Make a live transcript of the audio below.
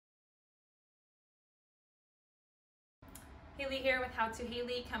Haley here with How to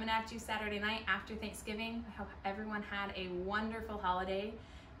Haley, coming at you Saturday night after Thanksgiving. I hope everyone had a wonderful holiday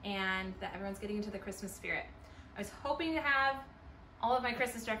and that everyone's getting into the Christmas spirit. I was hoping to have all of my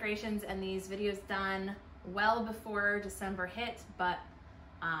Christmas decorations and these videos done well before December hit, but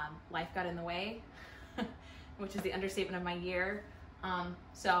life got in the way, which is the understatement of my year.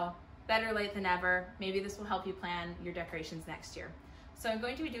 So better late than never. Maybe this will help you plan your decorations next year. So I'm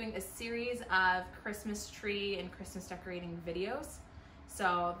going to be doing a series of Christmas tree and Christmas decorating videos.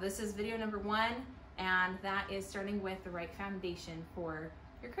 So this is video number 1, and that is starting with the right foundation for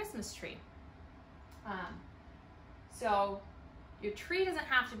your Christmas tree. So your tree doesn't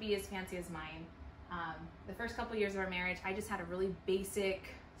have to be as fancy as mine. The first couple years of our marriage, I just had a really basic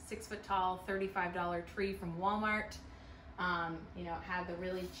 6 foot tall, $35 tree from Walmart. You know, it had the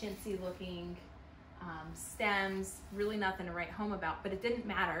really chintzy looking stems, really nothing to write home about, but it didn't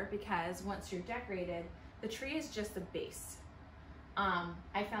matter because once you're decorated, the tree is just the base.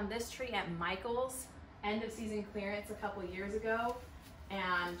 I found this tree at Michael's end of season clearance a couple years ago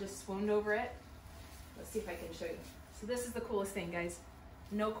and just swooned over it. Let's see if I can show you. So this is the coolest thing, guys.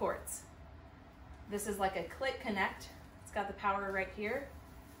 No cords. This is like a click connect. It's got the power right here.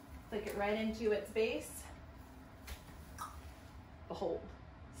 Click it right into its base. Behold.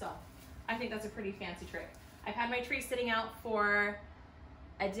 So I think that's a pretty fancy trick. I've had my tree sitting out for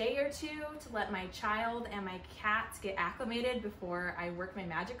a day or two to let my child and my cats get acclimated before I work my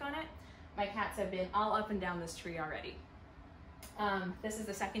magic on it. My cats have been all up and down this tree already. This is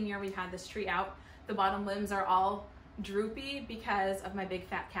the second year we've had this tree out. The bottom limbs are all droopy because of my big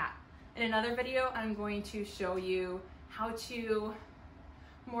fat cat. In another video, I'm going to show you how to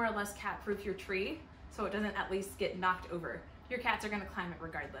more or less cat-proof your tree so it doesn't at least get knocked over. Your cats are gonna climb it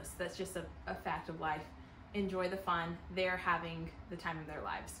regardless. That's just a fact of life. Enjoy the fun. They're having the time of their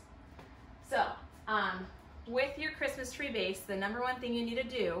lives. So, with your Christmas tree base, the number one thing you need to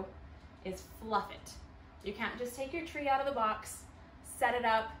do is fluff it. You can't just take your tree out of the box, set it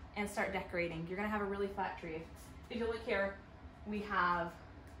up, and start decorating. You're gonna have a really flat tree. If you look here, we have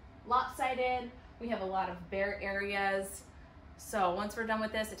lopsided, we have a lot of bare areas. So once we're done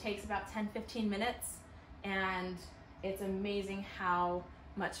with this, it takes about 10-15 minutes, and it's amazing how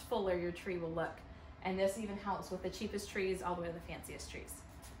much fuller your tree will look. And this even helps with the cheapest trees all the way to the fanciest trees.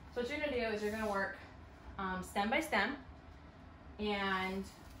 So what you're gonna do is you're gonna work stem by stem. And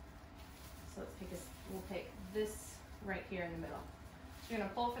so let's pick this, we'll pick this right here in the middle. So you're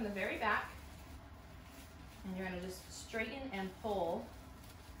gonna pull from the very back, and you're gonna just straighten and pull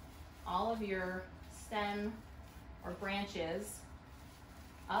all of your stem or branches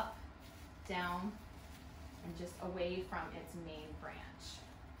up, down, and just away from its main branch.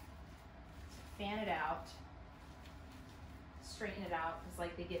 So fan it out, straighten it out, it's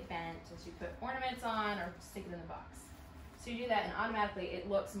like they get bent as you put ornaments on or stick it in the box. So you do that and automatically it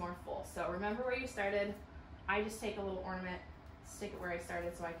looks more full. So remember where you started. I just take a little ornament, stick it where I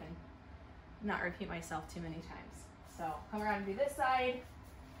started so I can not repeat myself too many times. So come around and do this side,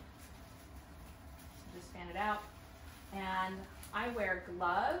 just fan it out. And I wear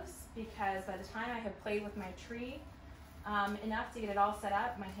gloves because by the time I have played with my tree enough to get it all set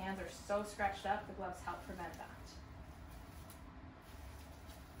up, my hands are so scratched up, the gloves help prevent that.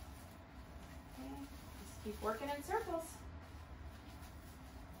 Okay, just keep working in circles.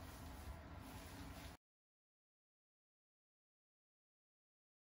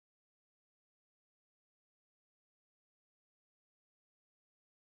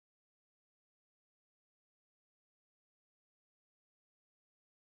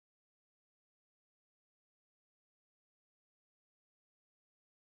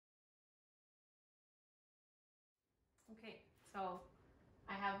 Okay, so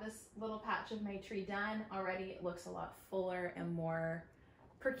I have this little patch of my tree done already. It looks a lot fuller and more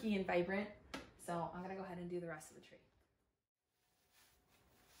perky and vibrant. So I'm gonna go ahead and do the rest of the tree.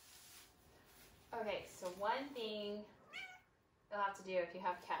 Okay, so one thing you'll have to do if you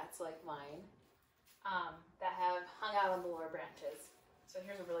have cats like mine that have hung out on the lower branches. So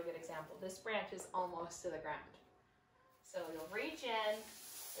here's a really good example. This branch is almost to the ground. So you'll reach in,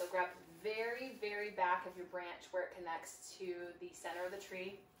 you'll grab the very, very back of your branch where it connects to the center of the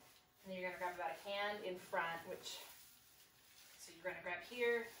tree. And then you're gonna grab about a hand in front, so you're gonna grab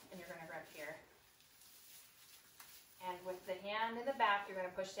here and you're gonna grab here. And with the hand in the back, you're gonna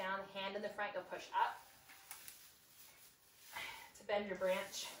push down, the hand in the front, you'll push up to bend your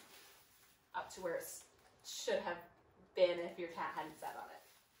branch up to where it should have been if your cat hadn't sat on it.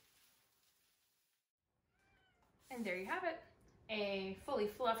 And there you have it. A fully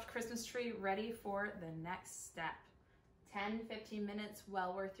fluffed Christmas tree ready for the next step. 10-15 minutes,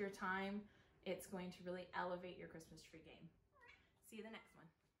 well worth your time. It's going to really elevate your Christmas tree game. See you the next